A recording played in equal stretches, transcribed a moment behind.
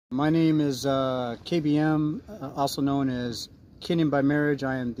My name is KBM, also known as Kenyan by Marriage.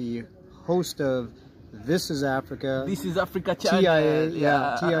 I am the host of This is Africa. This is Africa channel. TIA,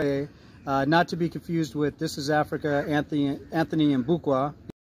 yeah, TIA. Not to be confused with This is Africa, Anthony and Bukwa.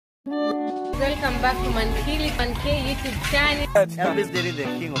 Welcome back to Mankili YouTube channel. Elvis Diddy, the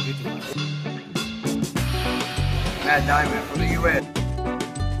king of YouTube. Mad Diamond from the US.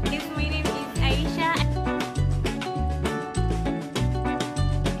 My name is Aisha.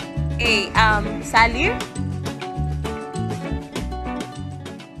 Hey, Salir.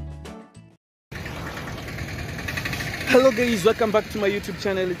 Hello guys, welcome back to my YouTube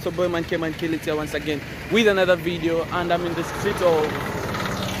channel. It's your boy Mankili once again with another video, and I'm in the street of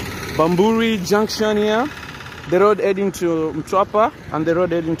Bamburi Junction here. The road heading to Mtwapa and the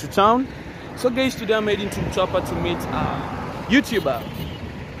road heading to town. So guys, today I'm heading to Mtwapa to meet a YouTuber.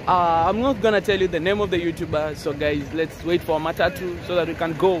 I'm not gonna tell you the name of the YouTuber, so guys, let's wait for a matatu so that we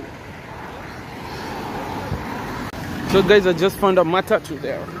can go. So guys, I just found a matatu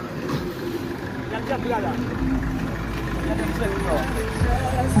there.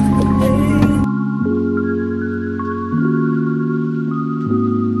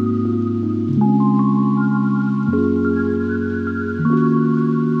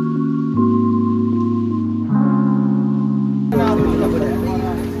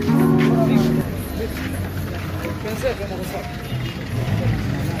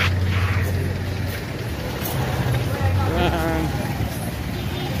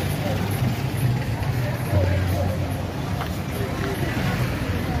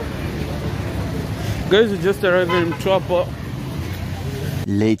 Guys, we just arrived in Mtwapa.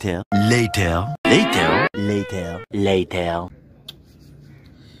 Later.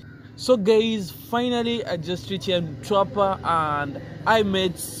 So guys, finally I just reached here in Mtwapa and I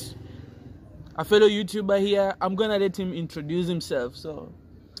met a fellow YouTuber here. I'm gonna let him introduce himself. So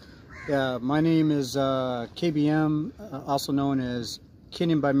Yeah, my name is KBM, also known as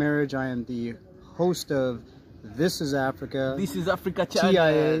Kenyan by Marriage. I am the host of This is Africa. This is Africa channel.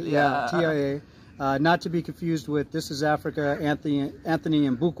 TIA, yeah, TIA. Not to be confused with This is Africa, Anthony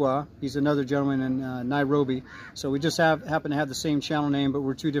and Bukwa. He's another gentleman in Nairobi. So we just happen to have the same channel name, but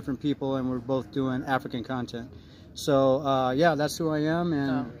we're two different people and we're both doing African content. So yeah, that's who I am,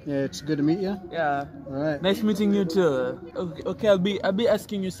 and it's good to meet you. Yeah. All right. Nice meeting you too. Okay, I'll be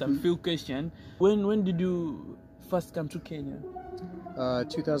asking you some few questions. When did you first come to Kenya?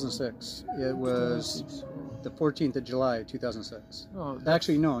 2006. It was the 14th of July, 2006. Oh,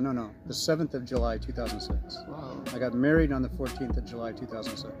 actually, no. The 7th of July, 2006. Wow. I got married on the 14th of July,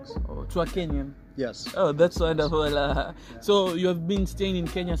 2006. Oh, to a Kenyan? Yes. Oh, that's wonderful. So you have been staying in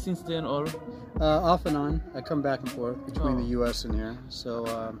Kenya since then, or? Off and on. I come back and forth between the U.S. and here. So,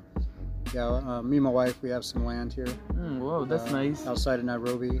 yeah, me and my wife, we have some land here. Wow, that's nice. Outside of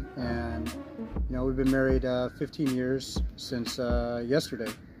Nairobi, and you know, we've been married 15 years since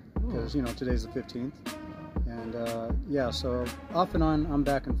yesterday, because you know today's the 15th. And yeah, so off and on, I'm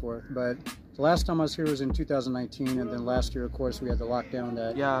back and forth. But the last time I was here was in 2019, and then last year, of course, we had the lockdown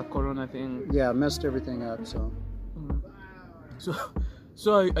that Corona thing. Yeah, messed everything up. So,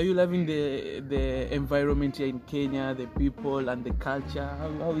 so are you loving the environment here in Kenya, the people and the culture?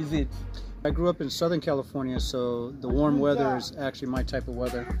 How is it? I grew up in Southern California, so the warm weather is actually my type of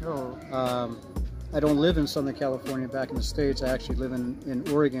weather. Oh. I don't live in Southern California back in the States. I actually live in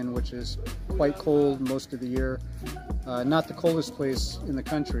Oregon, which is quite cold most of the year. Not the coldest place in the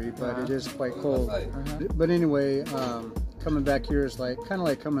country, but it is quite cold. But anyway, coming back here is kind of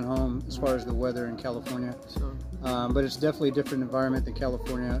like coming home as far as the weather in California. But it's definitely a different environment than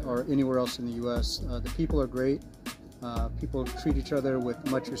California or anywhere else in the U.S. The people are great. People treat each other with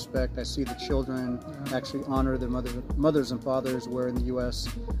much respect. I see the children actually honor their mothers and fathers, where in the U.S.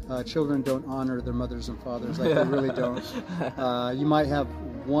 Children don't honor their mothers and fathers. Like they really don't. You might have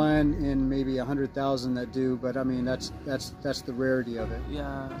one in maybe 100,000 that do, but I mean that's the rarity of it.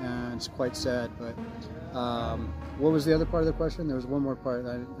 Yeah. And it's quite sad. But what was the other part of the question? There was one more part.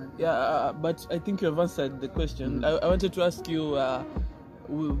 But I think you have answered the question. I wanted to ask you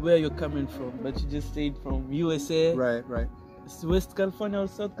where you're coming from, but you just stayed from USA. Right. West California or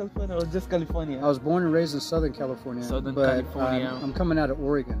South California or just California? I was born and raised in Southern California. California. I'm coming out of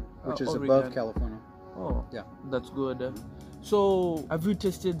Oregon, which is Oregon. above California. Oh, yeah, that's good. So, have you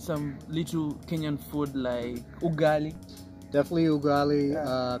tasted some little Kenyan food like ugali? Definitely ugali,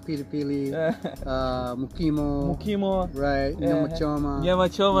 pilipili, mukimo, right, nyama choma. Nyama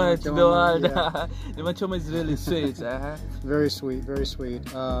choma to the world. Nyama choma is really sweet. Very sweet, very sweet.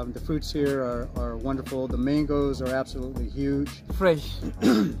 The fruits here are wonderful. The mangoes are absolutely huge. Fresh.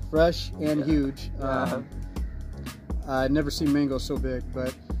 Fresh and huge. I've never seen mangoes so big,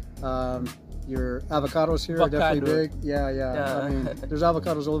 but Your avocados here are definitely big. Yeah. I mean, there's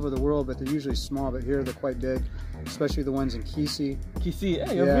avocados all over the world, but they're usually small. But here they're quite big, especially the ones in Kisi. Kisi,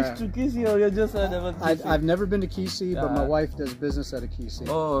 hey, you've been to Kisi, or you just heard about Kisi? I've never been to Kisi, but my wife does business out of Kisi.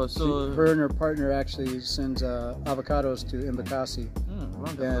 Oh, so her and her partner actually sends avocados to Embakasi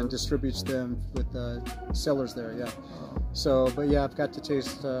and distributes them with sellers there. Yeah. So, but yeah, I've got to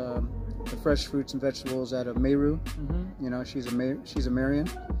taste the fresh fruits and vegetables out of Meru. You know, she's a Marian.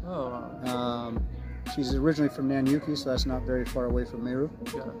 Oh. She's originally from Nanyuki, so that's not very far away from Meru.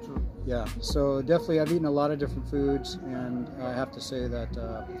 Yeah, true. Yeah, so definitely I've eaten a lot of different foods, and I have to say that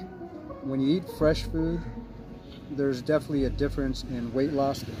when you eat fresh food, there's definitely a difference in weight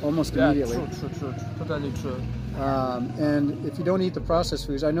loss almost immediately. True. Totally true. And if you don't eat the processed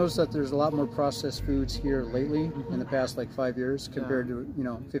foods, I noticed that there's a lot more processed foods here lately in the past like 5 years compared to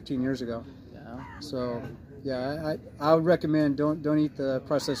 15 years ago. Yeah. So yeah, I would recommend don't eat the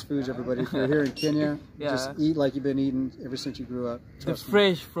processed foods, everybody. If you're here in Kenya, just eat like you've been eating ever since you grew up. The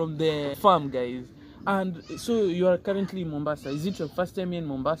fresh from the farm, guys. And so you are currently in Mombasa. Is it your first time in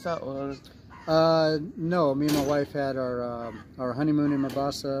Mombasa, or? No, me and my wife had our honeymoon in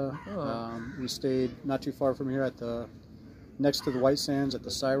Mombasa. We stayed not too far from here at next to the White Sands at the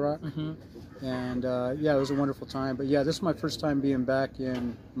Cyrock. And yeah, it was a wonderful time. But yeah, this is my first time being back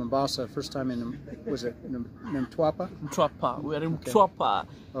in Mombasa. First time in, was it Mtwapa? Mtwapa. We're in Mtwapa.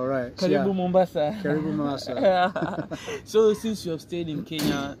 All right. Karibu Mombasa. Karibu Mombasa. So since you have stayed in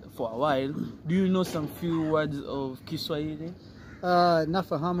Kenya for a while, do you know some few words of Kiswahili?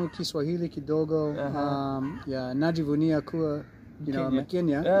 Nafahamu Kiswahili kidogo. Yeah, najivunia kuwa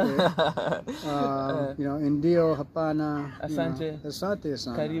Mkenya. Ndio, hapana. Asante. Asante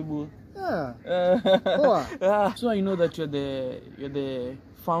sana. Karibu. Yeah. So I know that you're the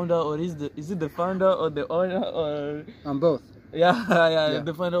founder, or is it the founder or the owner, or? I'm both. Yeah.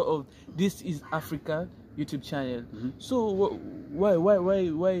 The founder of This Is Africa YouTube channel. So why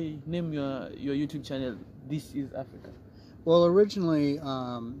name your YouTube channel This Is Africa? Well, originally,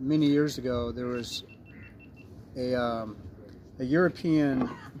 many years ago, there was a European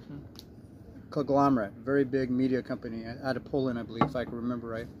conglomerate, very big media company out of Poland, I believe, if I can remember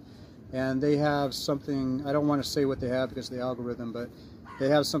right. And they have something, I don't want to say what they have because of the algorithm, but they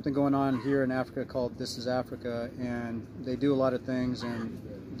have something going on here in Africa called This Is Africa, and they do a lot of things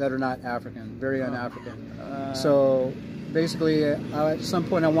that are not African, very un-African. So basically, at some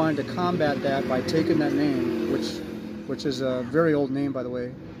point I wanted to combat that by taking that name, which is a very old name, by the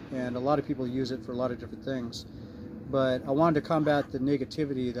way, and a lot of people use it for a lot of different things. But I wanted to combat the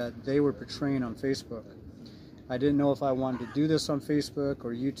negativity that they were portraying on Facebook. I didn't know if I wanted to do this on Facebook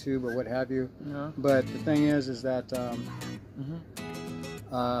or YouTube or what have you. But the thing is that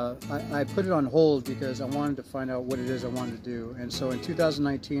I put it on hold because I wanted to find out what it is I wanted to do. And so in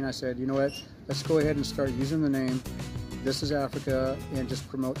 2019, I said, you know what, let's go ahead and start using the name This Is Africa and just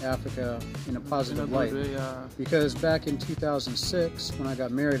promote Africa in a positive light. Because back in 2006, when I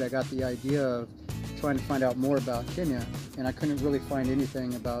got married, I got the idea of trying to find out more about Kenya, and I couldn't really find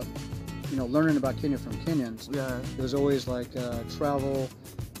anything about, learning about Kenya from Kenyans. It was always like travel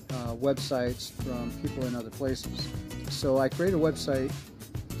websites from people in other places. So I created a website,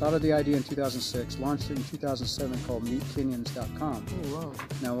 thought of the idea in 2006, launched it in 2007 called meetkenyans.com. Oh, wow.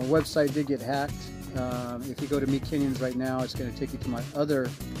 Now, my website did get hacked. If you go to Meet Kenyans right now, it's going to take you to my other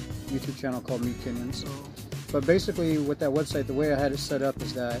YouTube channel called Meet Kenyans. But basically, with that website, the way I had it set up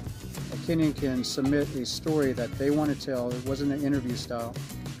is that a Kenyan can submit a story that they want to tell. It wasn't an interview style.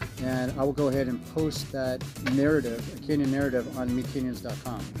 And I will go ahead and post that narrative, a Kenyan narrative, on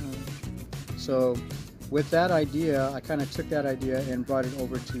meetkenyans.com. So with that idea, I kind of took that idea and brought it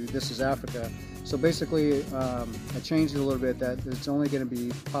over to This Is Africa. So basically, I changed it a little bit, that it's only going to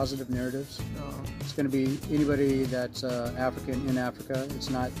be positive narratives. It's going to be anybody that's African in Africa. It's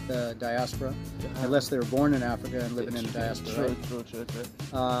not the diaspora, unless they were born in Africa and living in the diaspora. True.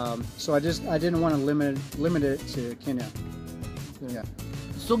 So I didn't want to limit it to Kenya. Yeah.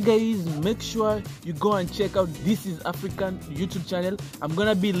 So guys, make sure you go and check out This Is African YouTube channel. I'm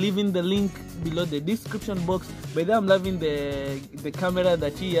gonna be leaving the link below the description box. By the way, I'm loving the camera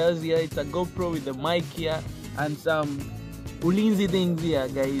that he has here. It's a GoPro with the mic here and some ulinzi things here,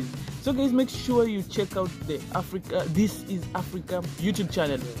 guys. So guys, make sure you check out the This Is Africa YouTube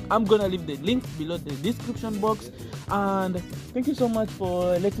channel. I'm gonna leave the link below the description box. And thank you so much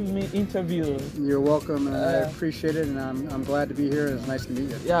for letting me interview. You're welcome, and I appreciate it, and I'm glad to be here. It's nice to meet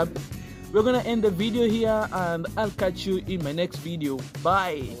you. Yeah, we're gonna end the video here, and I'll catch you in my next video.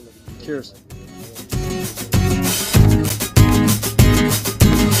 Bye. Cheers.